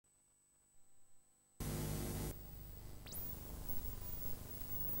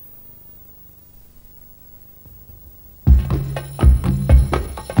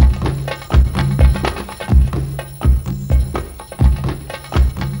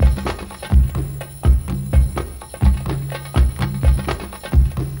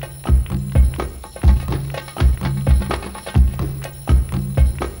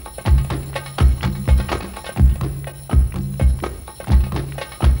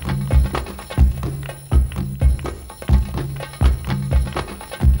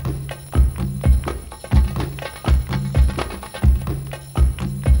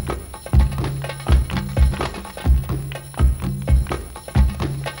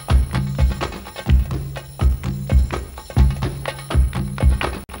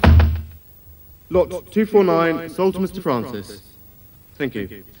Lot 249, sold to Mr. Francis. Thank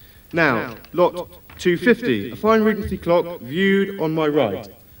you. Now, lot 250, a fine Regency clock viewed on my right.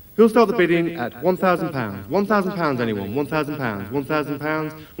 Who'll start the bidding at £1,000? £1,000, anyone? £1,000,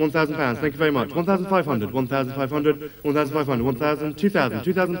 £1,000, £1,000. Thank you very much. 1,500, 1,500, 1,500, 1,000, 2,000,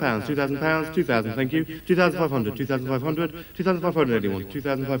 £2,000, £2,000, 2,000. Thank you. 2,500, 2,500, 2,500, anyone?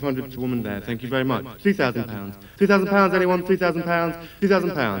 2,500 to woman there. Thank you very much. £3,000, £3,000, anyone? £3,000,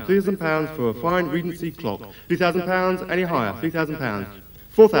 £3,000, £3,000 for a fine Regency clock. £3,000, any higher? £3,000.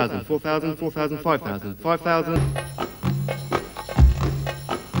 4,000, 4,000, 4,000, 5,000, 5,000.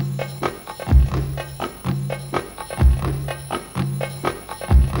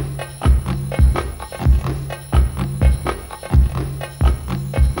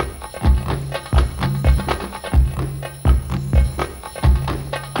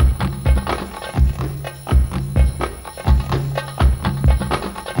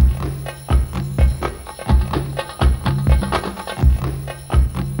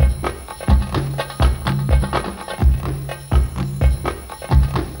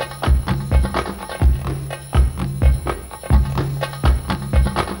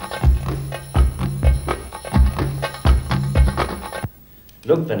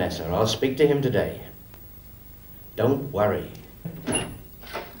 Look, Vanessa, I'll speak to him today. Don't worry.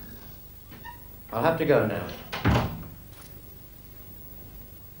 I'll have to go now.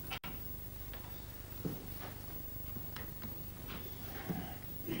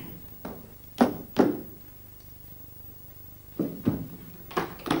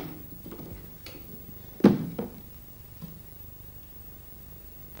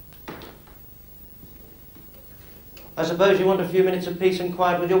 I suppose you want a few minutes of peace and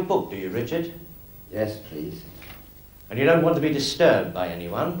quiet with your book, do you, Richard? Yes, please. And you don't want to be disturbed by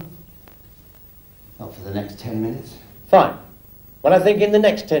anyone? Not for the next 10 minutes. Fine. Well, I think in the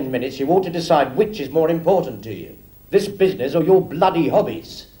next 10 minutes you ought to decide which is more important to you. This business or your bloody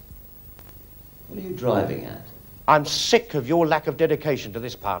hobbies. What are you driving at? I'm sick of your lack of dedication to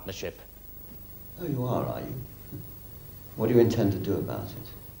this partnership. Oh, you are you? What do you intend to do about it?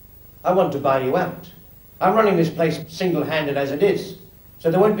 I want to buy you out. I'm running this place single-handed as it is,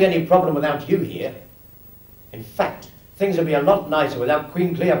 so there won't be any problem without you here. In fact, things will be a lot nicer without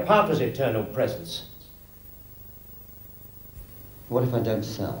Queen Cleopatra's eternal presence. What if I don't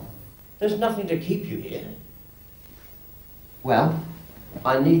sell? There's nothing to keep you here. Well,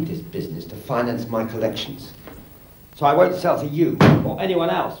 I need this business to finance my collections. So I won't sell to you, or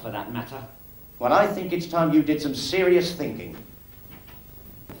anyone else for that matter. Well, I think it's time you did some serious thinking.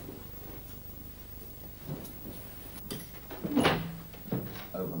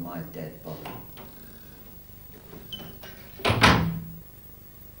 Over my dead body.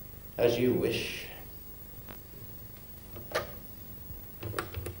 As you wish.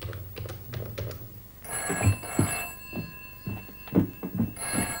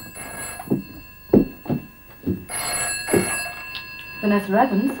 Vanessa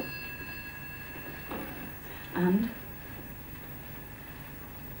Evans. And?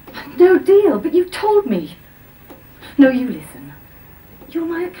 No deal, but you told me. No, you listen. You're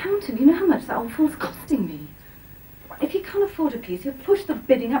my accountant. You know how much that old fool's costing me. If he can't afford a piece, he'll push the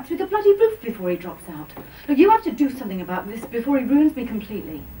bidding up through the bloody roof before he drops out. Look, you have to do something about this before he ruins me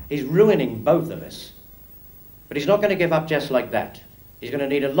completely. He's ruining both of us. But he's not going to give up just like that. He's going to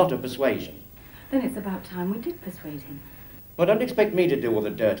need a lot of persuasion. Then it's about time we did persuade him. Well, don't expect me to do all the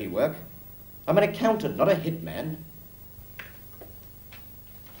dirty work. I'm an accountant, not a hitman.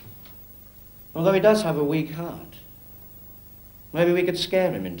 Although he does have a weak heart. Maybe we could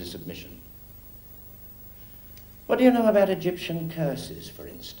scare him into submission. What do you know about Egyptian curses, for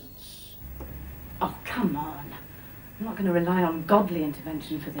instance? Oh, come on. I'm not going to rely on godly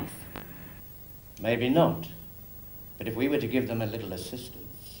intervention for this. Maybe not. But if we were to give them a little assistance...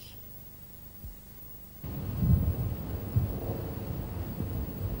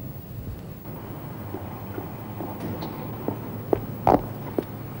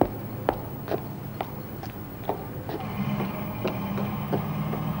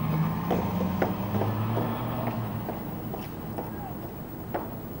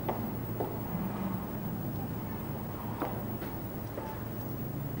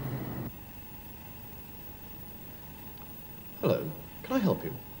 Hello, can I help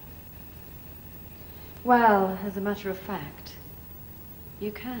you? Well, as a matter of fact,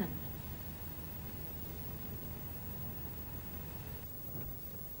 you can.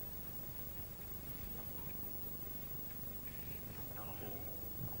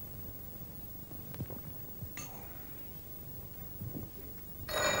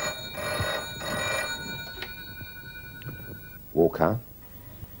 Walker?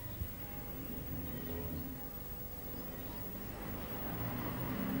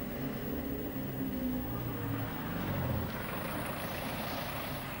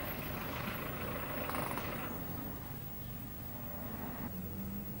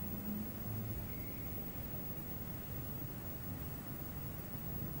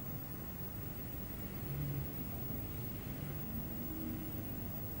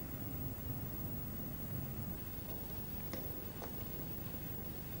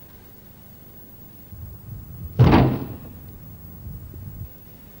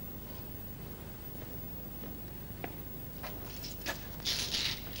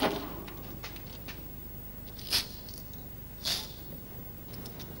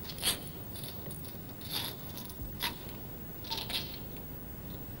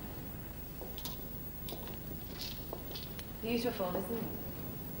 beautiful, isn't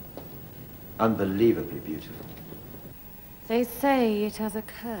it? Unbelievably beautiful. They say it has a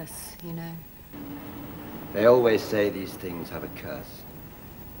curse, you know. They always say these things have a curse.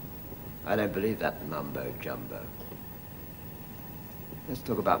 I don't believe that mumbo jumbo. Let's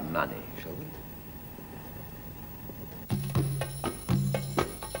talk about money, shall we?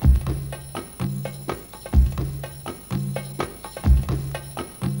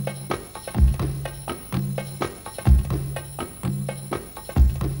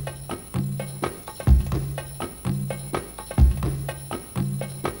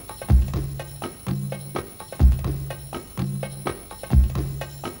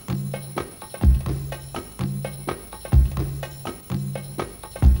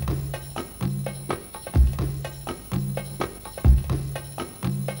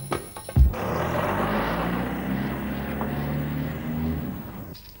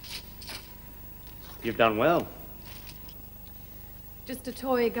 You've done well. Just a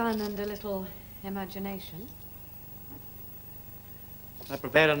toy gun and a little imagination. I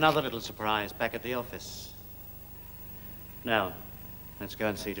prepared another little surprise back at the office. Now, let's go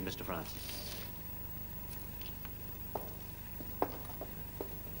and see to Mr. Francis.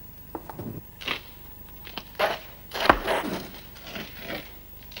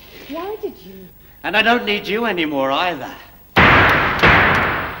 Why did you? And I don't need you anymore either.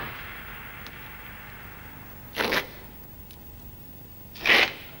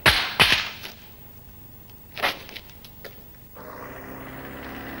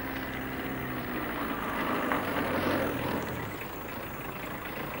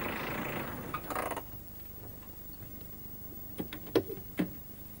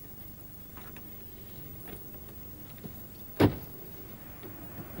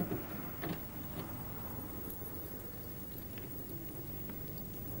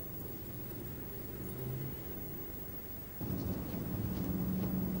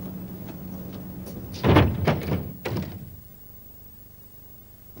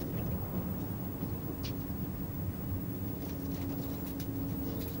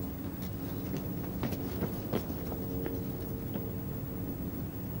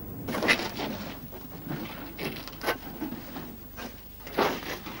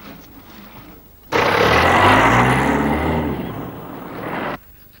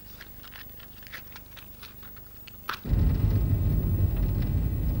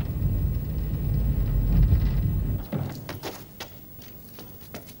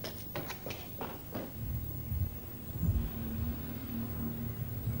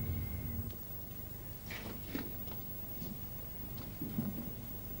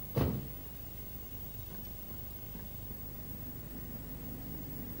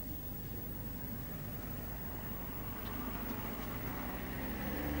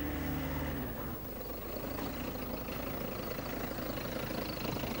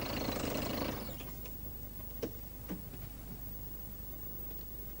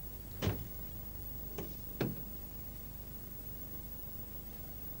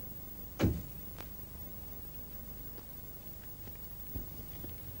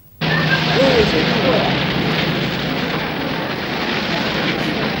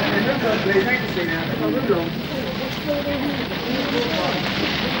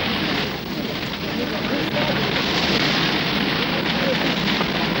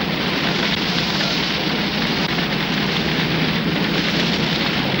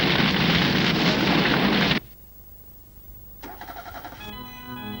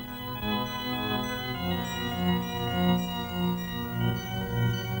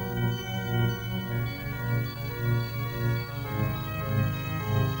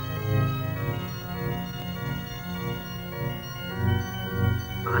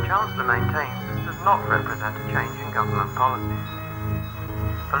 The Chancellor maintains this does not represent a change in government policies.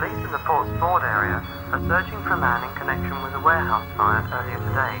 Police in the Ports Ford area are searching for a man in connection with a warehouse fire earlier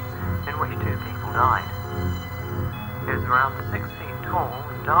today, in which 2 people died. He was around 6 feet tall,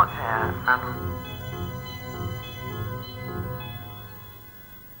 with dark hair and...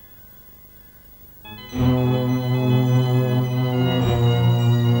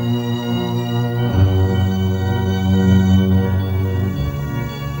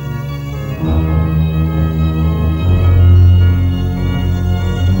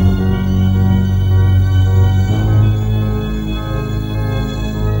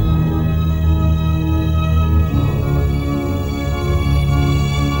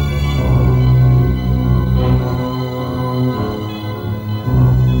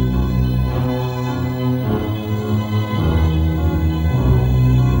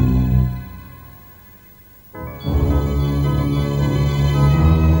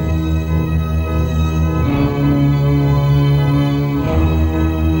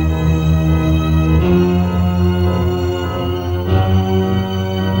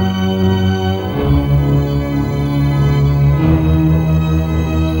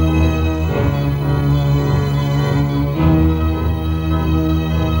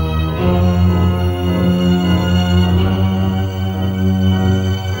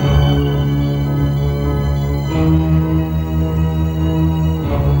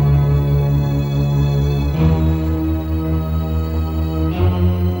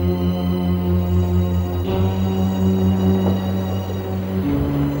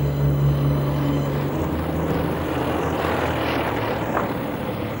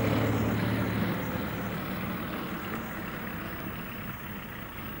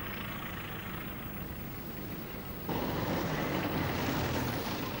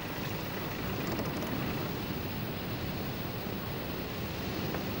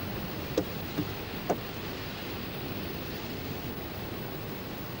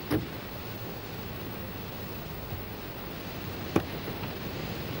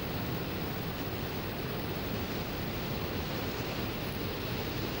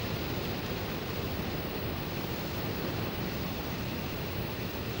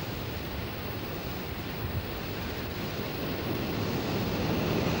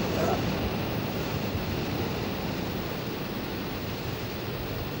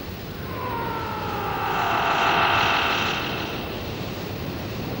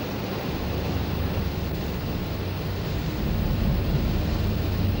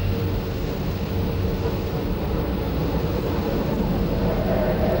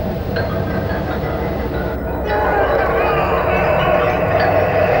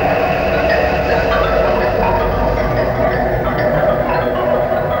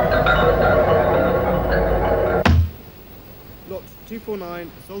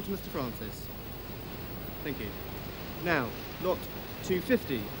 Thank you. Now, lot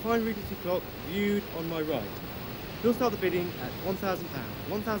 250, a fine Regency clock viewed on my right. He'll start the bidding at £1,000.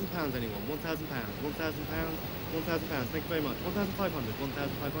 £1,000 anyone? £1,000. £1,000. £1,000. Thank you very much. 1,500.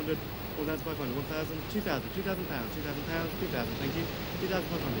 1,500. 1,500. 1,000. 2,000. £2,000. £2,000. 2,000. Thank you.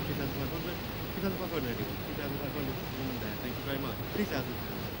 2,500. 2,500. 2,500 anyone? 2,500. Woman there. Thank you very much. £3,000.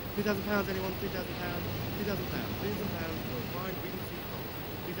 £2,000 anyone? £3,000. £2,000. £3,000 for a fine Regency clock.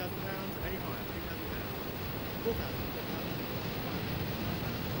 £3,000 any higher. £3,000. 4,000.